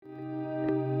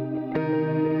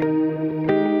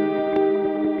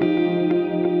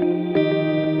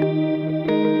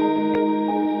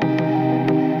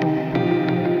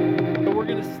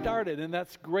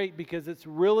great because it's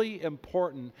really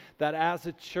important that as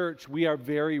a church, we are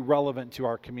very relevant to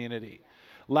our community.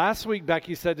 Last week,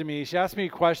 Becky said to me, she asked me a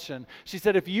question. She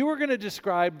said, if you were going to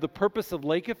describe the purpose of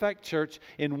Lake Effect Church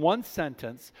in one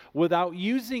sentence without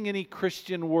using any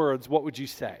Christian words, what would you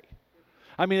say?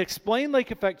 I mean, explain Lake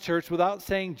Effect Church without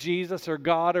saying Jesus or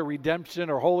God or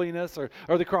redemption or holiness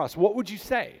or the cross. What would you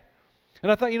say?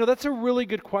 And I thought, that's a really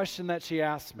good question that she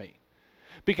asked me.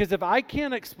 Because if I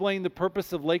can't explain the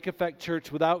purpose of Lake Effect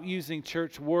Church without using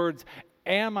church words,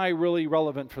 am I really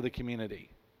relevant for the community?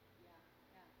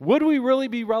 Would we really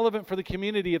be relevant for the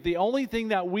community if the only thing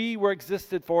that we were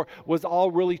existed for was all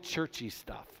really churchy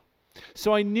stuff?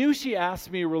 So I knew she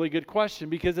asked me a really good question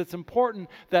because it's important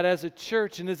that as a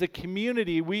church and as a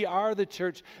community, we are the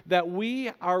church, that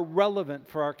we are relevant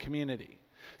for our community.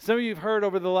 Some of you have heard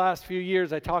over the last few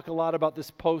years, I talk a lot about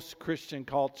this post-Christian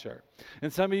culture.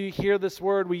 And some of you hear this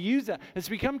word, we use that. It's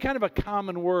become kind of a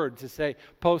common word to say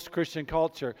post-Christian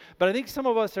culture. But I think some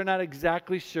of us are not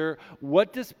exactly sure,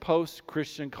 what does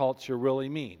post-Christian culture really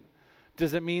mean?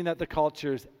 Does it mean that the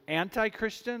culture is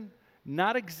anti-Christian?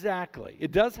 Not exactly.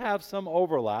 It does have some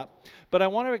overlap, but I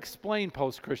want to explain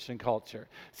post-Christian culture.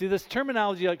 See, this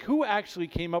terminology, like who actually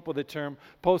came up with the term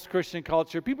post-Christian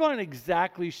culture? People aren't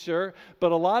exactly sure,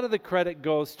 but a lot of the credit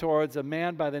goes towards a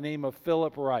man by the name of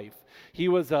Philip Rieff. He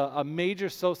was a major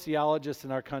sociologist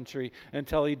in our country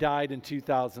until he died in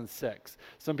 2006.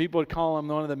 Some people would call him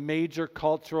one of the major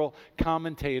cultural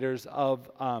commentators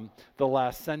of the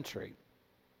last century.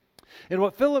 And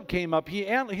what Philip came up,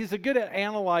 he's good at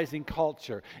analyzing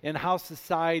culture and how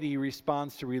society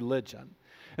responds to religion.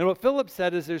 And what Philip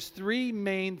said is there's three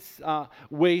main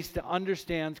ways to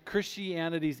understand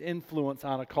Christianity's influence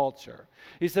on a culture.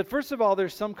 He said, first of all,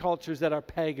 there's some cultures that are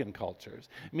pagan cultures,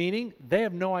 meaning they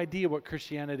have no idea what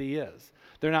Christianity is.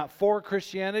 They're not for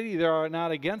Christianity, they're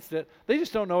not against it, they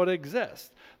just don't know it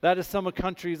exists. That is some of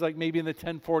countries like maybe in the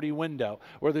 1040 window,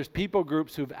 where there's people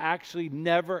groups who've actually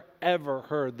never, ever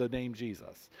heard the name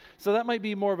Jesus. So that might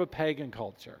be more of a pagan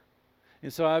culture.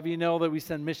 And so have you know that we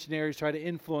send missionaries try to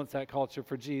influence that culture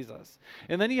for Jesus.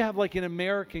 And then you have like an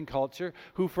American culture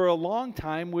who for a long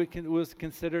time was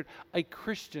considered a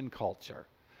Christian culture.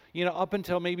 Up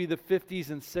until maybe the 50s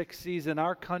and 60s in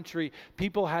our country,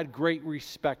 people had great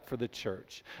respect for the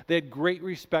church. They had great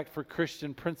respect for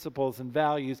Christian principles and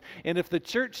values. And if the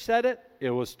church said it,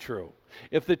 it was true.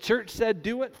 If the church said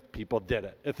do it, people did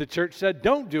it. If the church said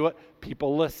don't do it,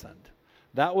 people listened.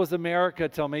 That was America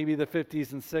till maybe the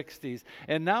 50s and 60s.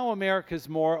 And now America is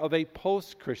more of a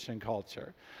post-Christian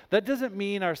culture. That doesn't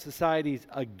mean our society's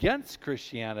against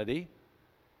Christianity.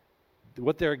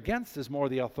 What they're against is more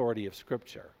the authority of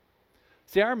Scripture.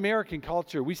 See, our American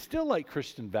culture, we still like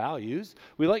Christian values.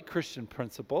 We like Christian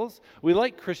principles. We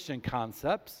like Christian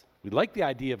concepts. We like the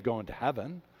idea of going to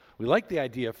heaven. We like the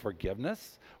idea of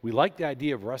forgiveness. We like the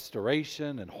idea of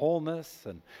restoration and wholeness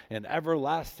and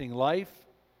everlasting life.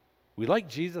 We like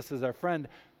Jesus as our friend,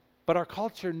 but our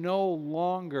culture no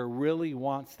longer really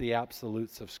wants the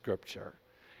absolutes of Scripture.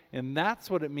 And that's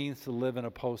what it means to live in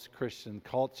a post-Christian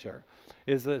culture.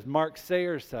 Is as Mark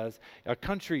Sayers says, a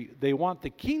country, they want the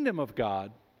kingdom of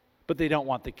God, but they don't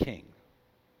want the king.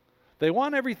 They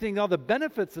want everything, all the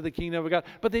benefits of the kingdom of God,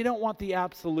 but they don't want the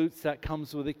absolutes that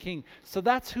comes with the king. So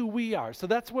that's who we are. So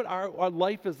that's what our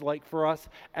life is like for us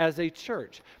as a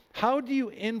church. How do you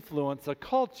influence a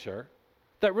culture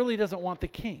that really doesn't want the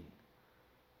king?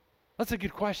 That's a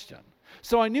good question.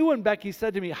 So I knew when Becky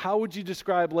said to me, how would you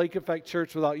describe Lake Effect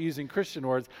Church without using Christian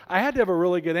words? I had to have a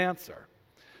really good answer.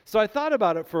 So I thought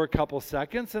about it for a couple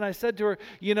seconds, and I said to her,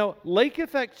 Lake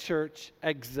Effect Church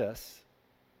exists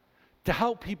to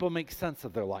help people make sense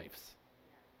of their lives.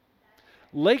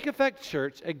 Lake Effect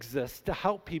Church exists to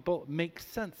help people make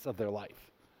sense of their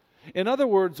life. In other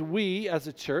words, we as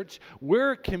a church,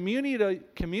 we're a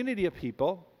community of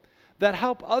people that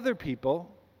help other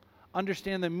people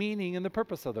understand the meaning and the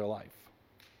purpose of their life.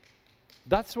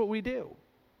 That's what we do.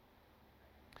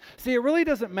 See, it really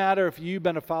doesn't matter if you've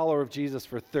been a follower of Jesus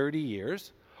for 30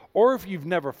 years or if you've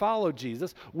never followed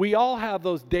Jesus. We all have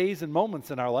those days and moments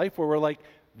in our life where we're like,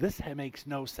 this makes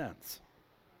no sense.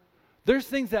 There's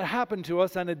things that happen to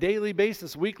us on a daily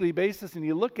basis, weekly basis, and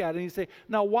you look at it and you say,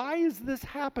 now why is this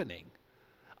happening?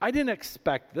 I didn't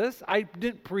expect this. I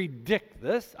didn't predict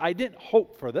this. I didn't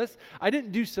hope for this. I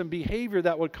didn't do some behavior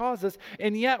that would cause this.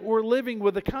 And yet we're living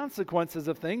with the consequences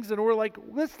of things. And we're like,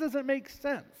 this doesn't make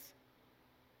sense.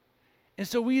 And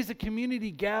so we as a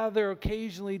community gather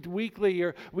occasionally, weekly,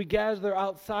 or we gather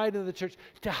outside of the church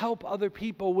to help other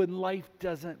people when life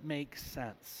doesn't make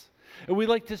sense. And we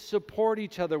like to support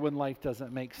each other when life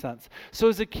doesn't make sense. So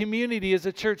as a community, as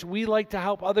a church, we like to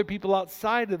help other people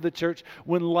outside of the church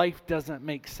when life doesn't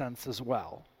make sense as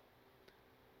well.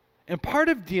 And part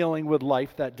of dealing with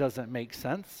life that doesn't make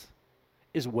sense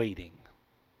is waiting.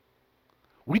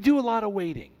 We do a lot of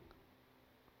waiting.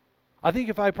 I think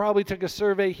if I probably took a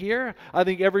survey here, I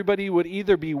think everybody would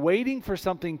either be waiting for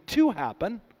something to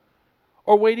happen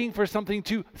or waiting for something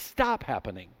to stop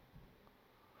happening.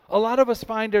 A lot of us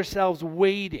find ourselves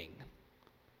waiting.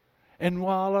 And a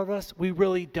lot of us, we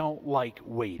really don't like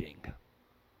waiting.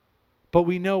 But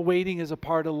we know waiting is a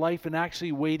part of life, and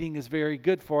actually waiting is very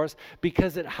good for us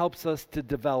because it helps us to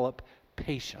develop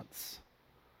patience.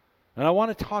 And I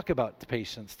want to talk about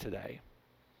patience today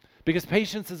because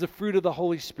patience is a fruit of the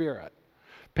Holy Spirit.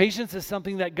 Patience is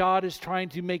something that God is trying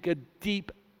to make a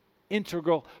deep,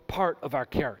 integral part of our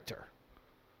character.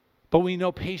 But we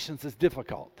know patience is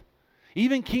difficult.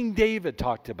 Even King David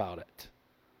talked about it.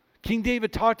 King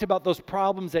David talked about those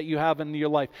problems that you have in your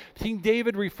life. King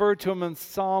David referred to them in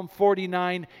Psalm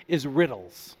 49 as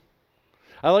riddles.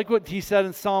 I like what he said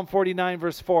in Psalm 49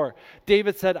 verse 4.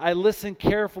 David said, I listened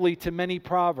carefully to many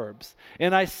proverbs,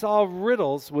 and I saw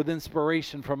riddles with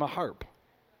inspiration from a harp.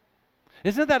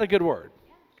 Isn't that a good word?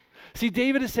 See,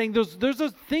 David is saying there's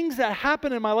those things that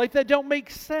happen in my life that don't make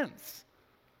sense.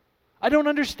 I don't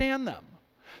understand them.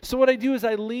 So what I do is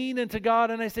I lean into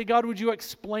God and I say, God, would you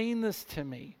explain this to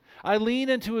me? I lean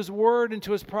into his word,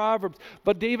 into his proverbs.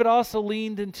 But David also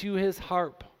leaned into his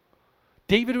harp.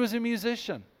 David was a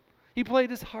musician. He played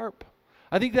his harp.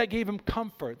 I think that gave him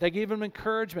comfort. That gave him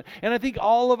encouragement. And I think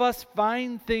all of us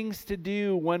find things to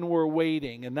do when we're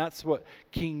waiting. And that's what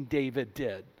King David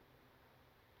did.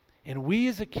 And we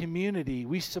as a community,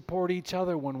 we support each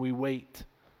other when we wait.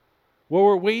 Well,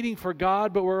 we're waiting for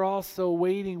God, but we're also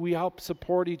waiting. We help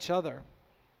support each other.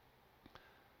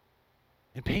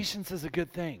 And patience is a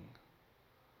good thing.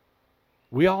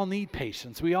 We all need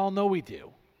patience. We all know we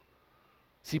do.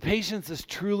 See, patience is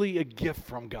truly a gift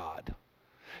from God.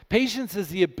 Patience is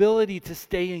the ability to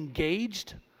stay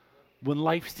engaged when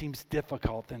life seems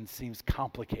difficult and seems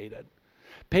complicated.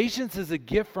 Patience is a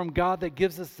gift from God that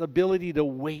gives us the ability to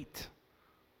wait.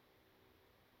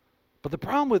 But the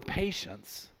problem with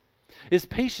patience is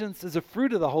a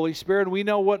fruit of the Holy Spirit. And we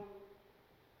know what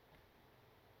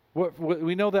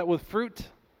we know that with fruit,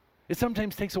 it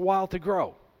sometimes takes a while to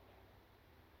grow.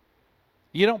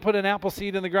 You don't put an apple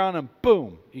seed in the ground and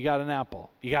boom, you got an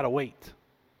apple. You got to wait.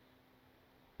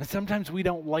 And sometimes we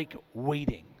don't like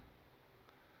waiting.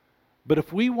 But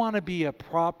if we want to be a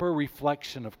proper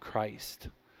reflection of Christ,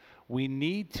 we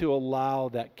need to allow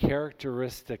that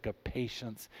characteristic of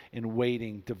patience and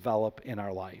waiting develop in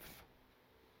our life.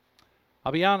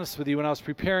 I'll be honest with you, when I was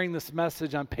preparing this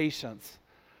message on patience,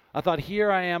 I thought,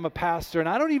 here I am, a pastor, and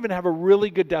I don't even have a really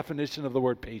good definition of the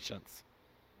word patience.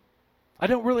 I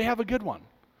don't really have a good one.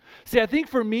 See, I think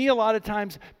for me, a lot of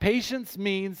times, patience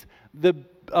means the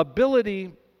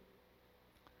ability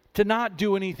to not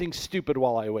do anything stupid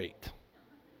while I wait.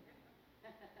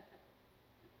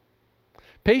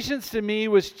 Patience to me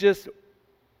was just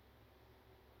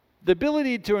the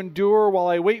ability to endure while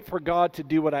I wait for God to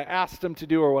do what I asked him to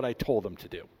do or what I told him to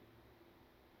do.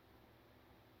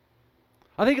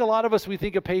 I think a lot of us, we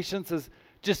think of patience as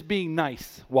just being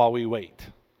nice while we wait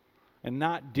and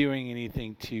not doing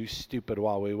anything too stupid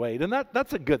while we wait. And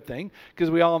that's a good thing,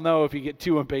 because we all know if you get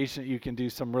too impatient, you can do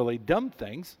some really dumb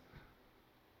things.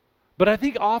 But I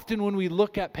think often when we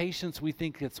look at patience, we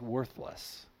think it's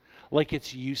worthless, like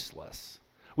it's useless.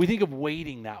 We think of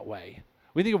waiting that way.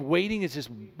 We think of waiting as just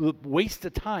a waste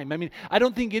of time. I mean, I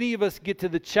don't think any of us get to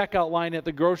the checkout line at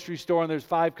the grocery store and there's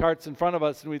 5 carts in front of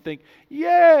us and we think,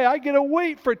 yay, I get to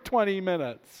wait for 20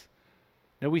 minutes.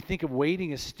 No, we think of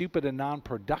waiting as stupid and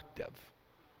non-productive.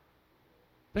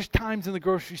 There's times in the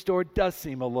grocery store it does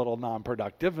seem a little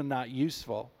non-productive and not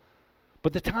useful.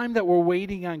 But the time that we're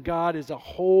waiting on God is a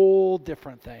whole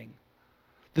different thing.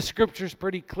 The scripture's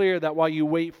pretty clear that while you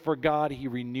wait for God, he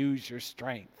renews your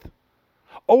strength.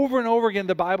 Over and over again,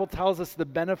 the Bible tells us the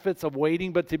benefits of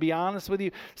waiting, but to be honest with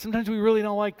you, sometimes we really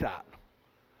don't like that.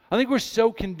 I think we're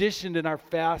so conditioned in our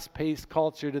fast-paced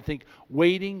culture to think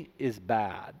waiting is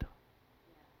bad.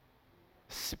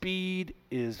 Speed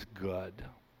is good.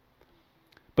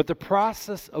 But the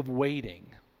process of waiting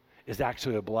is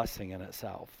actually a blessing in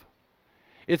itself.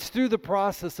 It's through the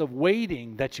process of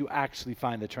waiting that you actually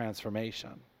find the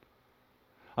transformation.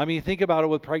 I mean, think about it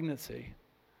with pregnancy.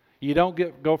 You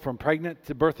don't go from pregnant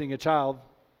to birthing a child.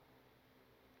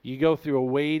 You go through a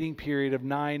waiting period of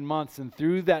 9 months, and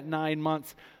through that 9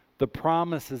 months, the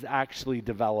promise is actually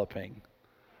developing.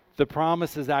 The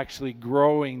promise is actually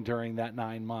growing during that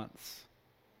 9 months.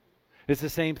 It's the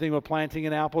same thing with planting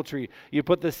an apple tree. You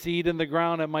put the seed in the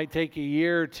ground, it might take a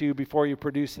year or two before you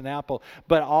produce an apple.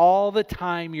 But all the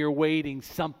time you're waiting,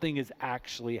 something is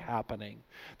actually happening.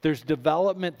 There's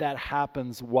development that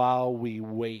happens while we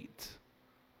wait.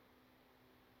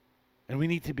 And we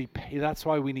need to be, that's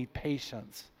why we need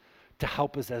patience to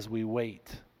help us as we wait.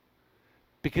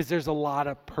 Because there's a lot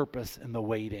of purpose in the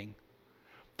waiting.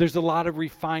 There's a lot of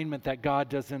refinement that God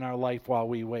does in our life while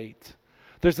we wait.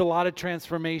 There's a lot of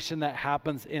transformation that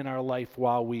happens in our life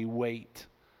while we wait.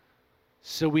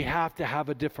 So we have to have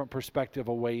a different perspective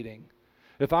of waiting.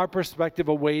 If our perspective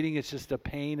of waiting is just a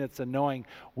pain, it's annoying,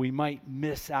 we might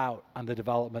miss out on the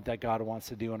development that God wants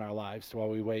to do in our lives while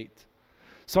we wait.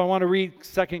 So I want to read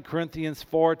 2 Corinthians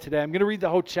 4 today. I'm going to read the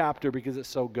whole chapter because it's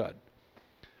so good.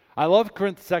 I love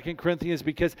 2 Corinthians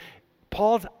because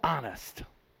Paul's honest.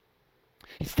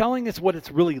 He's telling us what it's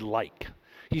really like.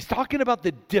 He's talking about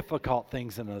the difficult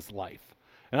things in his life.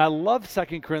 And I love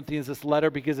 2 Corinthians, this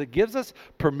letter, because it gives us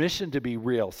permission to be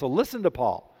real. So listen to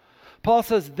Paul. Paul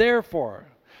says, therefore,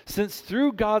 since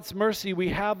through God's mercy we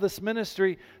have this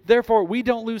ministry, therefore we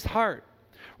don't lose heart.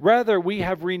 Rather, we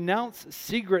have renounced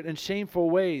secret and shameful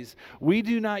ways. We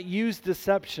do not use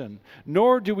deception,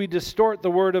 nor do we distort the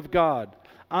word of God.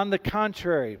 On the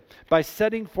contrary, by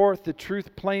setting forth the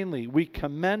truth plainly, we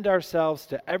commend ourselves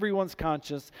to everyone's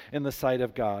conscience in the sight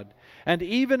of God. And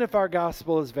even if our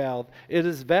gospel is veiled, it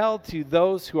is veiled to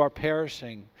those who are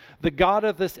perishing. The God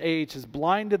of this age has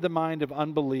blinded the mind of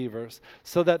unbelievers,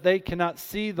 so that they cannot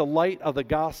see the light of the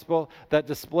gospel that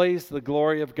displays the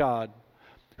glory of God,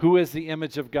 who is the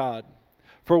image of God.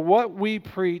 For what we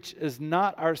preach is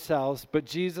not ourselves, but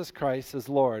Jesus Christ as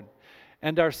Lord,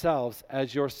 and ourselves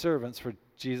as your servants for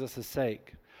Jesus'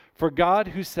 sake. For God,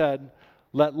 who said,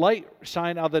 let light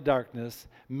shine out of the darkness,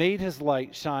 made his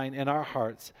light shine in our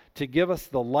hearts to give us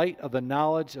the light of the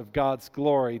knowledge of God's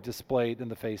glory displayed in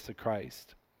the face of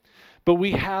Christ. But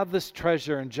we have this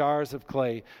treasure in jars of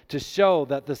clay to show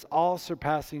that this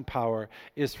all-surpassing power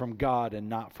is from God and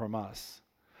not from us.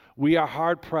 We are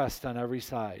hard-pressed on every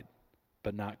side,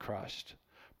 but not crushed.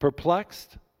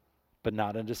 Perplexed, but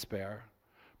not in despair.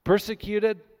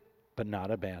 Persecuted, but not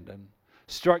abandoned.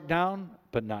 Struck down,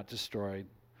 but not destroyed.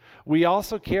 We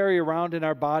also carry around in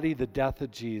our body the death of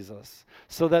Jesus,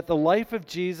 so that the life of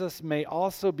Jesus may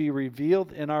also be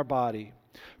revealed in our body.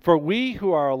 For we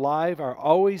who are alive are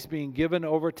always being given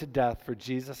over to death for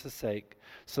Jesus' sake,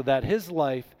 so that his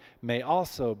life may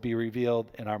also be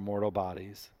revealed in our mortal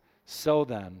bodies. So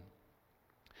then,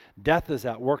 death is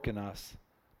at work in us,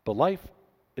 but life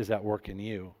is at work in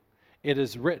you. It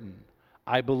is written,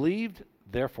 I believed,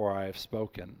 therefore I have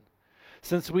spoken.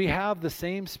 Since we have the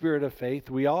same spirit of faith,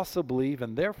 we also believe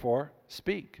and therefore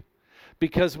speak.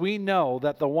 Because we know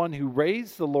that the one who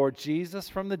raised the Lord Jesus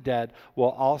from the dead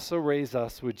will also raise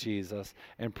us with Jesus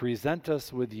and present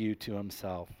us with you to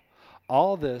himself.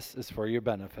 All this is for your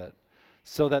benefit,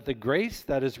 so that the grace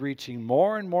that is reaching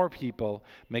more and more people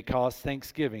may cause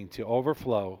thanksgiving to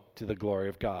overflow to the glory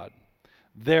of God.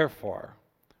 Therefore,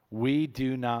 we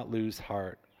do not lose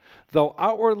heart. Though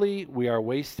outwardly we are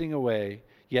wasting away,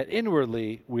 yet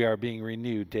inwardly we are being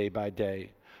renewed day by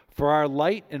day. For our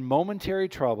light and momentary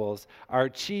troubles are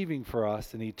achieving for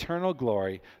us an eternal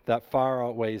glory that far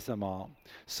outweighs them all.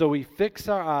 So we fix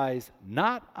our eyes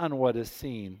not on what is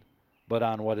seen, but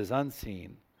on what is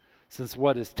unseen, since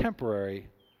what is temporary,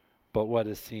 but what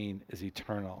is seen is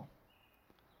eternal.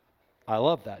 I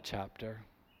love that chapter.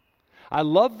 I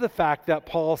love the fact that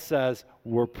Paul says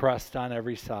we're pressed on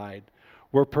every side.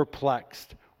 We're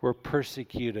perplexed. We're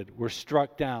persecuted, we're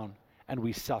struck down, and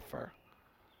we suffer.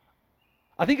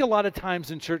 I think a lot of times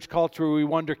in church culture we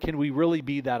wonder, can we really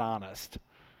be that honest?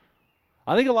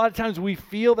 I think a lot of times we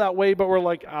feel that way, but we're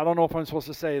like, I don't know if I'm supposed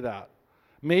to say that.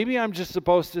 Maybe I'm just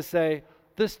supposed to say,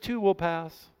 this too will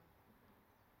pass.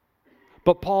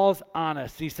 But Paul's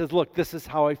honest. He says, look, this is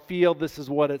how I feel, this is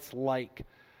what it's like.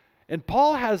 And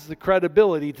Paul has the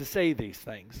credibility to say these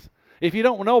things. If you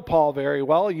don't know Paul very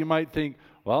well, you might think,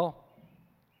 well,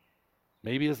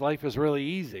 maybe his life is really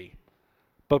easy.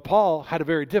 But Paul had a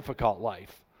very difficult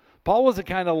life. Paul was the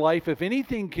kind of life, if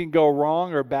anything can go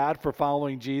wrong or bad for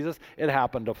following Jesus, it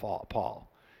happened to Paul.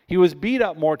 He was beat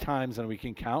up more times than we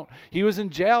can count. He was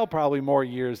in jail probably more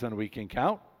years than we can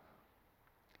count.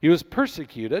 He was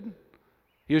persecuted.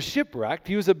 He was shipwrecked.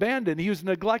 He was abandoned. He was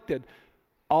neglected.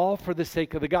 All for the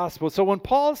sake of the gospel. So when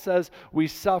Paul says we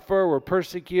suffer, we're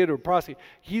persecuted, we're prosecuted,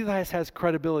 he has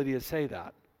credibility to say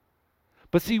that.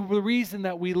 But see, the reason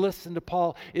that we listen to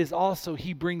Paul is also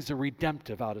he brings a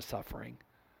redemptive out of suffering.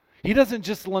 He doesn't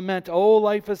just lament, oh,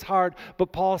 life is hard,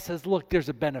 but Paul says, look, there's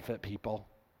a benefit, people.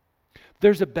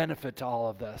 There's a benefit to all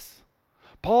of this.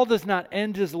 Paul does not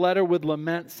end his letter with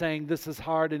lament saying this is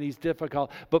hard and he's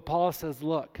difficult. But Paul says,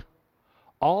 look,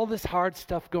 all this hard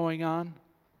stuff going on,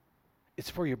 it's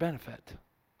for your benefit.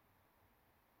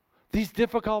 These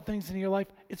difficult things in your life,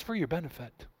 it's for your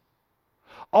benefit.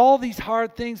 All these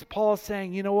hard things, Paul is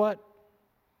saying, you know what?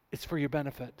 It's for your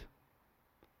benefit.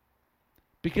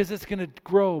 Because it's going to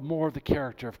grow more of the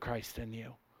character of Christ in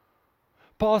you.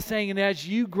 Paul is saying, and as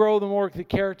you grow the more of the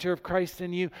character of Christ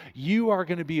in you, you are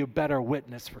going to be a better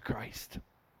witness for Christ.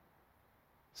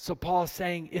 So Paul is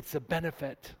saying it's a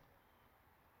benefit.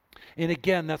 And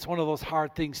again, that's one of those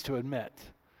hard things to admit.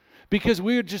 Because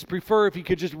we would just prefer if you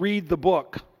could just read the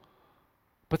book.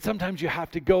 But sometimes you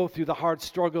have to go through the hard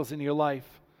struggles in your life.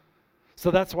 So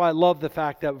that's why I love the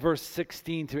fact that verse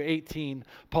 16 through 18,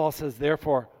 Paul says,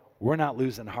 therefore, we're not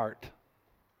losing heart.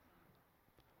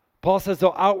 Paul says,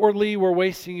 though outwardly we're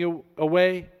wasting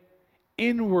away,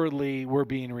 inwardly we're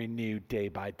being renewed day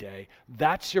by day.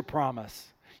 That's your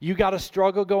promise. You got a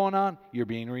struggle going on, you're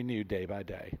being renewed day by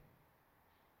day.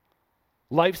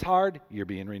 Life's hard, you're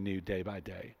being renewed day by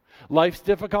day. Life's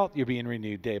difficult, you're being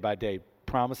renewed day by day.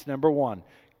 Promise number one,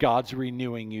 God's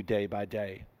renewing you day by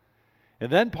day.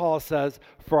 And then Paul says,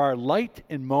 for our light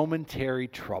and momentary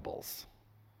troubles.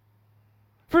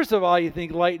 First of all, you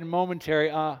think light and momentary,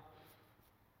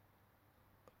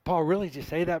 Paul, really just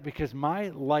say that? Because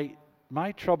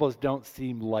my troubles don't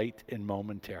seem light and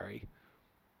momentary.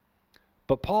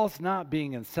 But Paul's not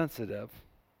being insensitive.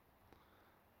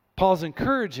 Paul's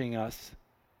encouraging us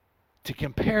to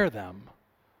compare them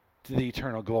to the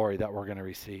eternal glory that we're going to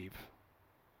receive.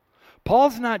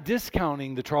 Paul's not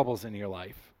discounting the troubles in your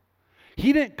life.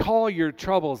 He didn't call your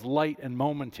troubles light and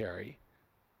momentary.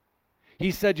 He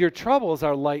said your troubles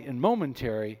are light and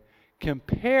momentary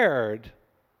compared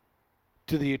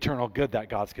to the eternal good that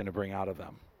God's going to bring out of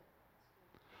them.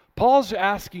 Paul's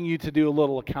asking you to do a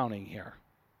little accounting here.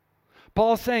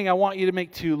 Paul's saying, I want you to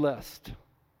make two lists.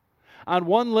 On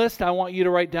one list, I want you to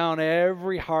write down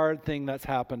every hard thing that's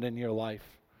happened in your life.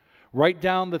 Write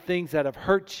down the things that have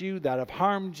hurt you, that have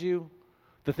harmed you,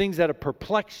 the things that have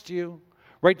perplexed you.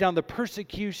 Write down the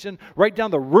persecution. Write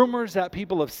down the rumors that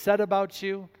people have said about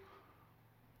you.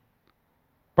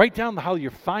 Write down how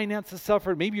your finances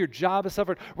suffered, maybe your job has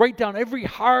suffered. Write down every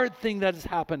hard thing that has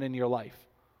happened in your life.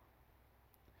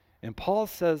 And Paul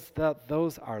says that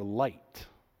those are light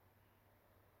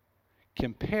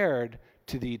compared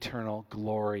to the eternal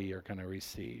glory you're going to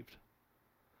receive.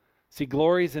 See,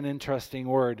 glory is an interesting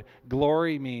word.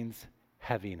 Glory means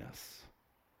heaviness.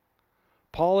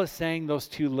 Paul is saying those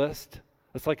two lists,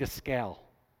 it's like a scale.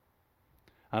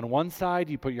 On one side,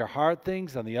 you put your hard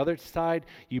things. On the other side,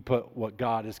 you put what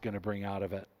God is going to bring out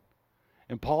of it.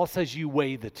 And Paul says you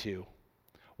weigh the two.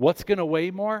 What's going to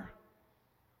weigh more?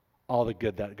 All the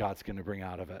good that God's going to bring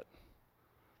out of it.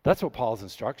 That's what Paul's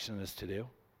instruction is to do.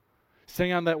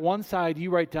 Saying on that one side, you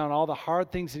write down all the hard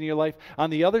things in your life. On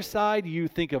the other side, you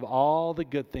think of all the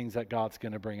good things that God's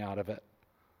going to bring out of it.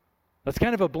 That's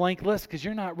kind of a blank list because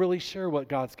you're not really sure what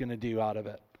God's going to do out of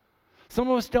it. Some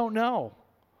of us don't know.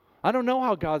 I don't know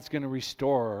how God's going to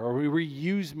restore or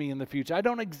reuse me in the future. I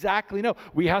don't exactly know.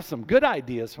 We have some good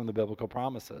ideas from the biblical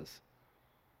promises.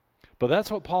 But that's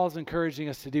what Paul's encouraging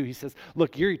us to do. He says,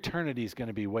 look, your eternity is going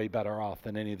to be way better off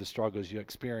than any of the struggles you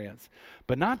experience.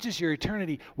 But not just your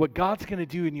eternity, what God's going to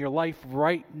do in your life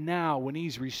right now when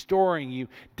he's restoring you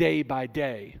day by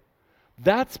day.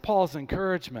 That's Paul's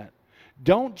encouragement.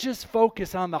 Don't just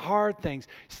focus on the hard things.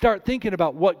 Start thinking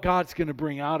about what God's going to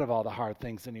bring out of all the hard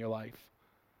things in your life.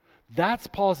 That's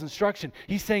Paul's instruction.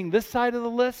 He's saying this side of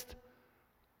the list,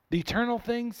 the eternal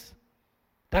things,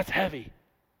 that's heavy.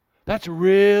 That's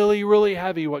really, really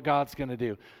heavy what God's going to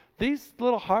do. These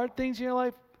little hard things in your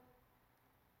life,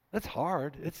 that's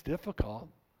hard. It's difficult.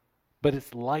 But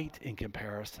it's light in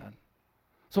comparison.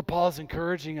 So Paul's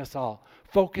encouraging us all.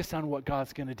 Focus on what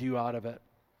God's going to do out of it.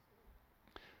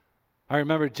 I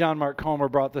remember John Mark Comer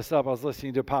brought this up. I was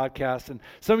listening to a podcast, and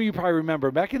some of you probably remember,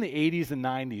 back in the 80s and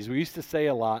 90s, we used to say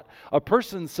a lot, a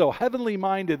person so heavenly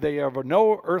minded they have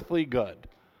no earthly good.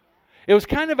 It was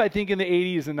kind of, I think, in the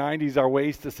 80s and 90s, our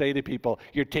ways to say to people,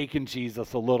 you're taking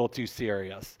Jesus a little too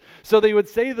serious. So they would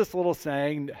say this little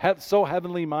saying, so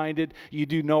heavenly minded, you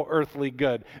do no earthly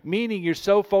good. Meaning you're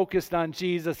so focused on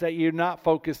Jesus that you're not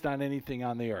focused on anything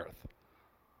on the earth.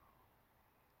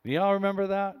 Y'all remember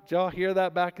that? Did y'all hear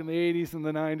that back in the 80s and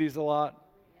the 90s a lot?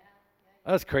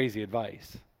 That's crazy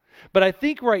advice. But I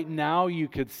think right now you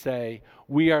could say,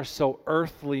 we are so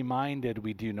earthly minded,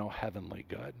 we do no heavenly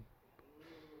good.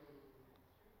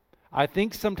 I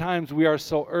think sometimes we are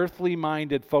so earthly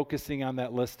minded, focusing on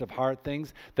that list of hard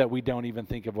things, that we don't even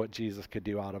think of what Jesus could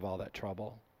do out of all that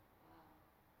trouble.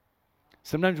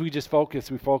 Sometimes we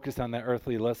focus on that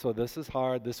earthly list. So this is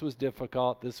hard, this was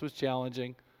difficult, this was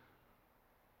challenging.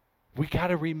 We got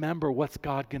to remember, what's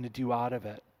God going to do out of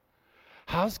it?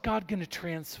 How's God going to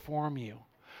transform you?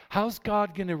 How's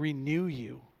God going to renew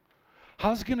you?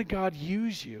 How's going to God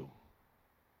use you?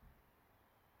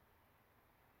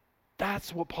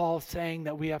 That's what Paul's saying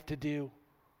that we have to do.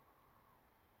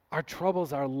 Our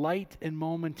troubles are light and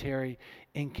momentary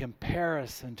in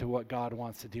comparison to what God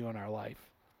wants to do in our life.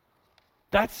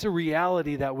 That's the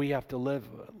reality that we have to live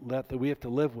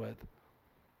with.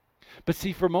 But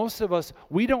see, for most of us,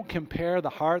 we don't compare the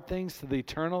hard things to the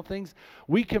eternal things.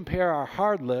 We compare our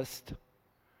hard list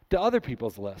to other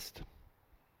people's list.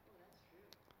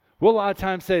 We'll a lot of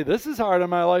times say, this is hard in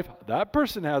my life. That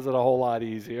person has it a whole lot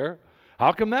easier.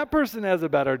 How come that person has a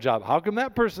better job? How come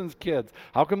that person's kids?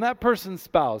 How come that person's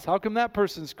spouse? How come that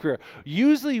person's career?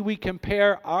 Usually we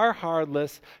compare our hard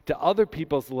list to other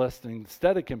people's list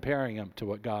instead of comparing them to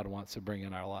what God wants to bring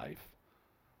in our life.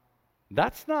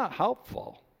 That's not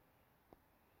helpful.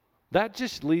 That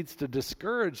just leads to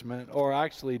discouragement or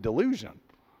actually delusion.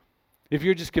 If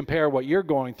you just compare what you're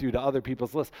going through to other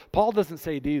people's lists. Paul doesn't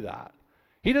say do that.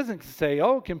 He doesn't say,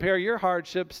 compare your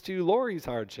hardships to Lori's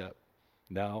hardship.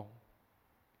 No.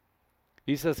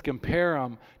 He says compare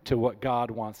them to what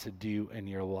God wants to do in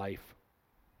your life.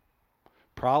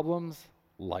 Problems,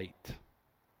 light.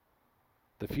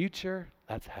 The future,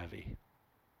 that's heavy.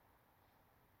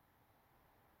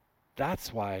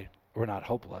 That's why we're not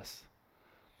hopeless.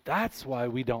 That's why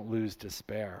we don't lose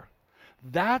despair.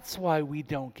 That's why we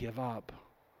don't give up.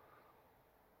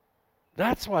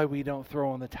 That's why we don't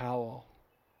throw in the towel.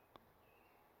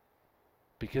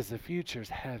 Because the future's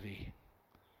heavy.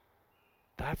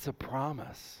 That's a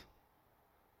promise.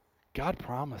 God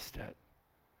promised it.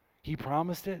 He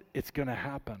promised it, it's going to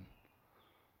happen.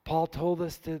 Paul told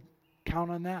us to count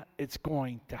on that. It's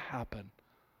going to happen.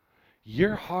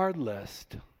 Your hard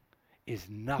list is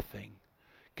nothing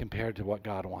compared to what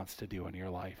God wants to do in your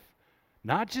life.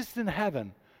 Not just in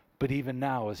heaven, but even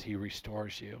now as he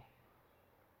restores you.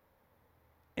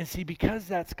 And see, because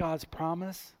that's God's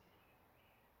promise,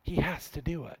 he has to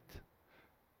do it.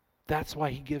 That's why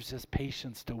he gives us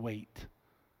patience to wait.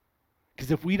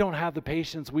 Because if we don't have the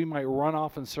patience, we might run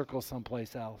off in circles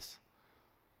someplace else.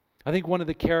 I think one of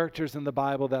the characters in the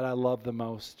Bible that I love the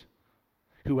most,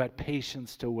 who had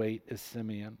patience to wait, is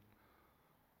Simeon.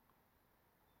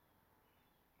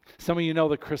 Some of you know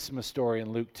the Christmas story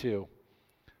in Luke 2.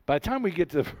 By the time we get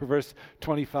to verse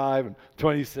 25 and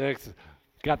 26,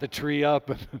 got the tree up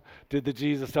and did the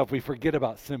Jesus stuff, we forget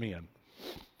about Simeon.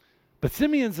 But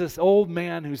Simeon's this old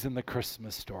man who's in the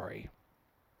Christmas story.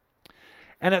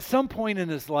 And at some point in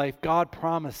his life, God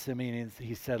promised Simeon,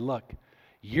 he said, look,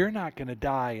 you're not going to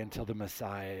die until the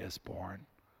Messiah is born.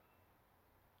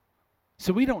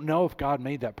 So we don't know if God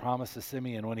made that promise to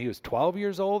Simeon when he was 12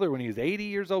 years old or when he was 80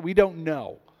 years old. We don't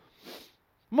know.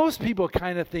 Most people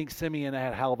kind of think Simeon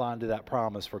had held on to that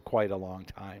promise for quite a long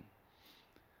time.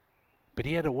 But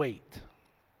he had to wait.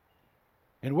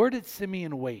 And where did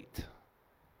Simeon wait?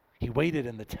 He waited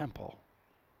in the temple.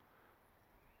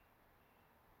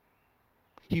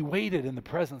 He waited in the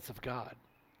presence of God.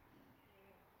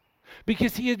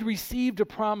 Because he had received a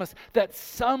promise that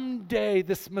someday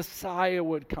this Messiah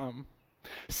would come.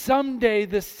 Someday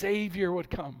this Savior would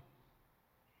come.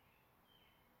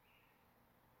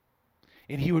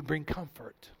 And he would bring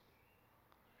comfort.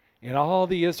 And all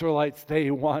the Israelites,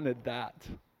 they wanted that.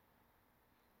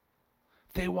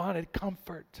 They wanted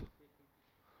comfort.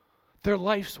 Their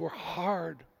lives were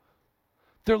hard.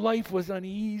 Their life was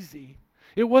uneasy.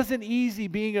 It wasn't easy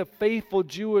being a faithful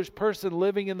Jewish person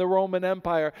living in the Roman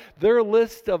Empire. Their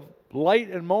list of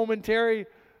light and momentary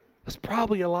was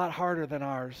probably a lot harder than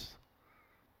ours.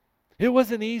 It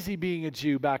wasn't easy being a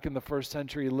Jew back in the first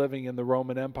century living in the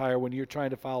Roman Empire when you're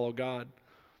trying to follow God.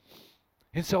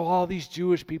 And so all these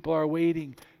Jewish people are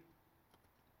waiting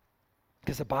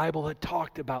because the Bible had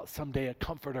talked about someday a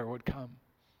comforter would come.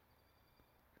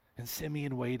 And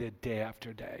Simeon waited day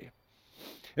after day.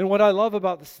 And what I love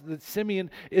about Simeon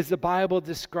is the Bible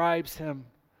describes him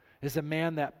as a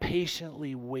man that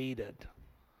patiently waited.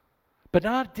 But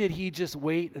not did he just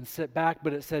wait and sit back,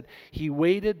 but it said he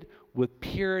waited with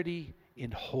purity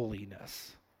and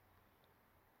holiness.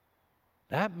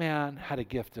 That man had a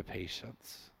gift of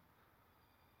patience.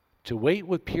 To wait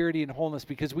with purity and wholeness,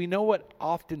 because we know what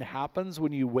often happens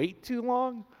when you wait too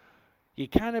long. You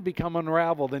kind of become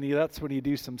unraveled, and that's when you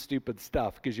do some stupid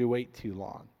stuff because you wait too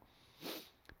long.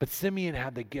 But Simeon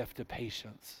had the gift of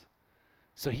patience,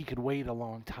 so he could wait a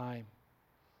long time.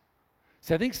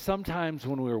 So I think sometimes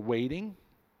when we're waiting,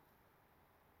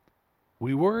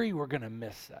 we worry we're going to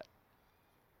miss it.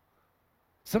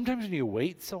 Sometimes when you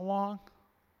wait so long,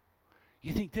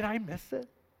 you think, did I miss it?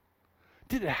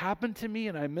 Did it happen to me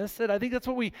and I miss it? I think that's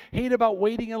what we hate about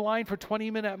waiting in line for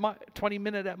 20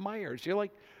 minute at Myers. You're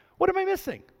like, what am I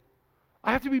missing?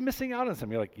 I have to be missing out on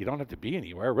something. You're like, you don't have to be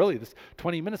anywhere, really, this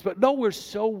 20 minutes. But no, we're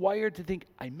so wired to think,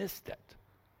 I missed it.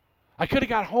 I could have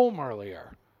got home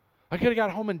earlier. I could have got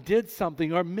home and did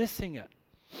something, or missing it.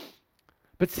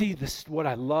 But see, this what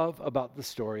I love about the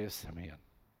story of Simeon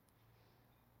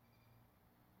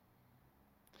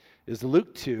is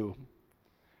Luke 2,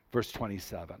 verse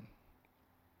 27.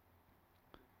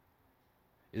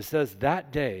 It says,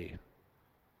 that day,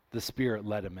 the Spirit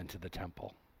led him into the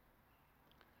temple.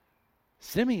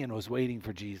 Simeon was waiting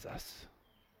for Jesus.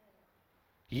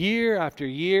 Year after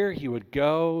year, he would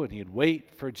go and he'd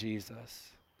wait for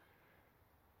Jesus.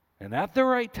 And at the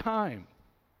right time,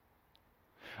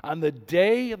 on the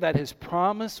day that his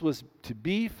promise was to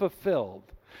be fulfilled,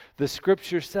 the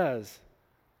scripture says,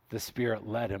 the Spirit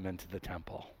led him into the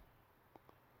temple.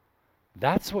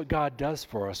 That's what God does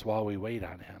for us while we wait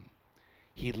on him.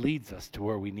 He leads us to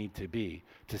where we need to be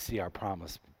to see our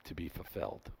promise to be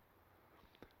fulfilled.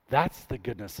 That's the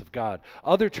goodness of God.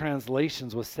 Other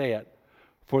translations will say it,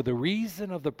 for the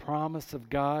reason of the promise of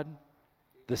God,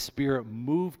 the Spirit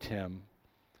moved him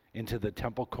into the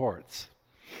temple courts.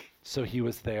 So he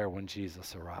was there when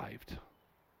Jesus arrived.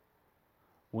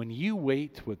 When you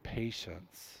wait with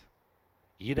patience,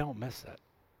 you don't miss it.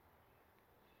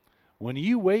 When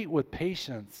you wait with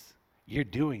patience, you're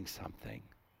doing something.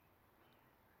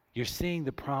 You're seeing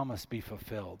the promise be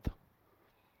fulfilled.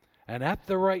 And at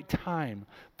the right time,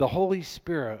 the Holy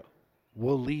Spirit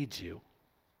will lead you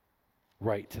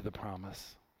right to the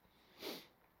promise.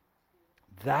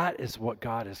 That is what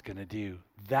God is going to do.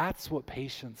 That's what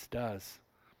patience does.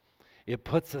 It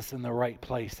puts us in the right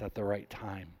place at the right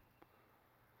time.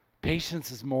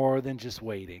 Patience is more than just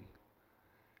waiting.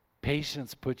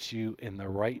 Patience puts you in the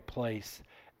right place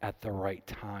at the right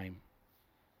time.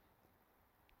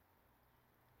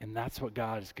 And that's what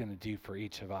God is going to do for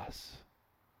each of us.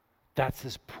 That's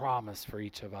his promise for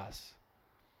each of us.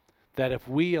 That if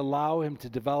we allow him to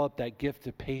develop that gift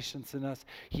of patience in us,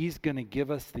 he's going to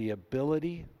give us the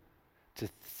ability to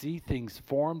see things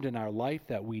formed in our life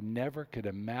that we never could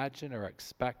imagine or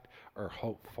expect or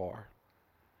hope for.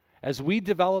 As we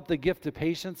develop the gift of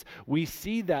patience, we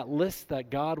see that list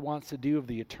that God wants to do of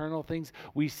the eternal things,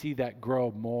 we see that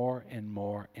grow more and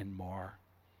more and more.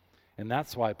 And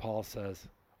that's why Paul says,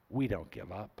 we don't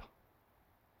give up.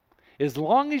 As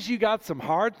long as you got some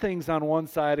hard things on one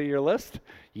side of your list,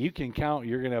 you can count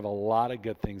you're going to have a lot of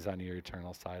good things on your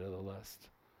eternal side of the list.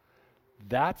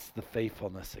 That's the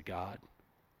faithfulness of God.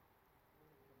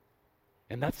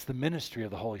 And that's the ministry of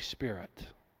the Holy Spirit.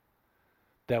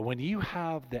 That when you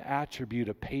have the attribute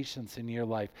of patience in your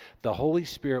life, the Holy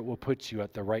Spirit will put you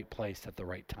at the right place at the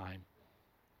right time.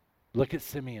 Look at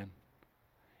Simeon.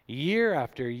 Year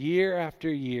after year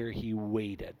after year, he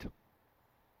waited.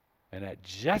 And at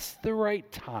just the right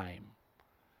time,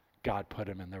 God put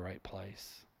him in the right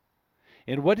place.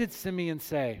 And what did Simeon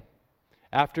say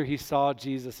after he saw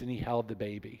Jesus and he held the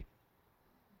baby?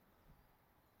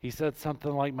 He said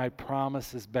something like, my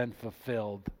promise has been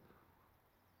fulfilled,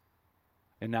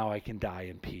 and now I can die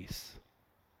in peace.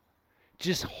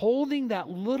 Just holding that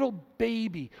little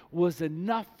baby was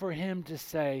enough for him to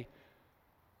say,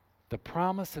 the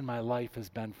promise in my life has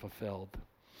been fulfilled.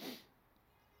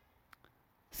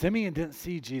 Simeon didn't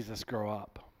see Jesus grow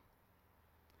up.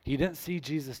 He didn't see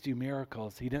Jesus do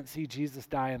miracles. He didn't see Jesus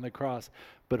die on the cross.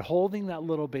 But holding that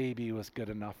little baby was good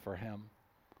enough for him.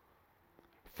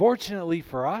 Fortunately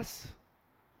for us,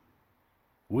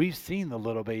 we've seen the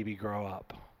little baby grow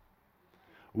up.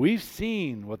 We've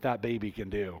seen what that baby can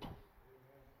do.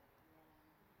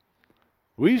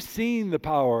 We've seen the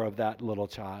power of that little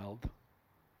child.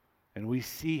 And we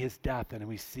see his death and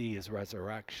we see his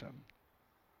resurrection.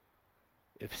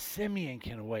 If Simeon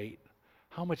can wait,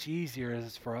 how much easier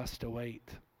is it for us to wait?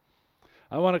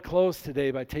 I want to close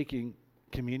today by taking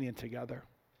communion together.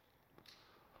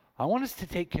 I want us to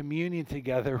take communion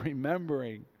together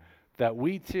remembering that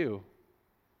we too,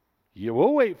 you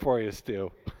will wait for you,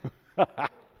 Stu.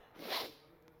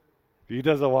 He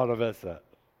doesn't want to miss it.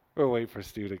 We'll wait for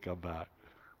Stu to come back.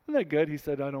 Isn't that good? He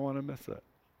said, I don't want to miss it.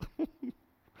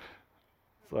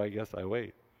 So I guess I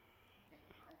wait.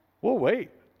 We'll wait.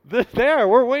 There,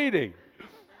 we're waiting.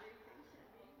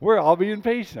 We're all being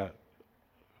patient.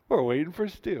 We're waiting for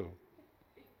Stu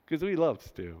because we love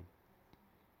Stu.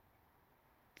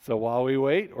 So while we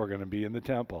wait, we're going to be in the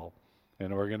temple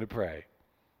and we're going to pray.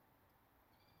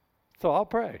 So I'll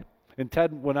pray. And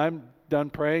Ted, when I'm done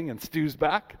praying and Stu's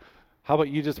back, how about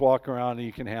you just walk around and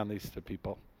you can hand these to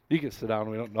people? You can sit down.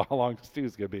 We don't know how long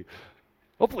Stu's going to be.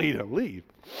 Hopefully he didn't leave.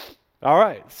 All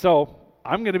right, so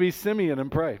I'm going to be Simeon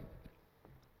and pray.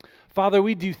 Father,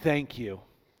 we do thank you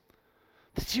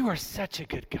that you are such a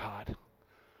good God,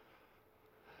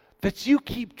 that you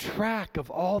keep track of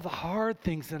all the hard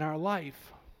things in our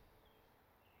life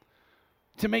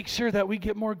to make sure that we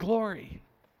get more glory.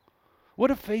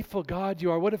 What a faithful God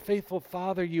you are. What a faithful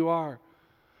Father you are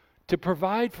to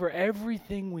provide for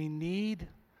everything we need,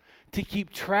 to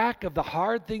keep track of the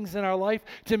hard things in our life,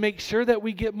 to make sure that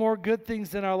we get more good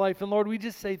things in our life. And Lord, we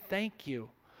just say thank you.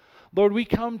 Lord, we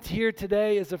come here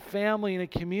today as a family and a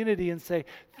community and say,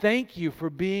 thank you for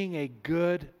being a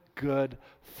good, good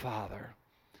Father.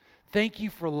 Thank you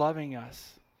for loving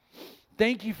us.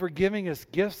 Thank you for giving us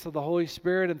gifts of the Holy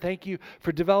Spirit, and thank you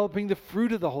for developing the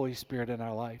fruit of the Holy Spirit in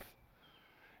our life.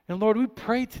 And Lord, we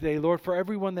pray today, Lord, for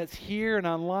everyone that's here and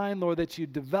online, Lord, that you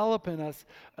develop in us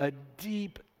a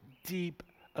deep, deep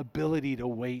ability to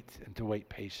wait and to wait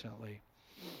patiently.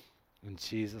 In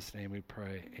Jesus' name we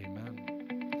pray,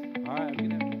 amen. All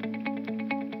right,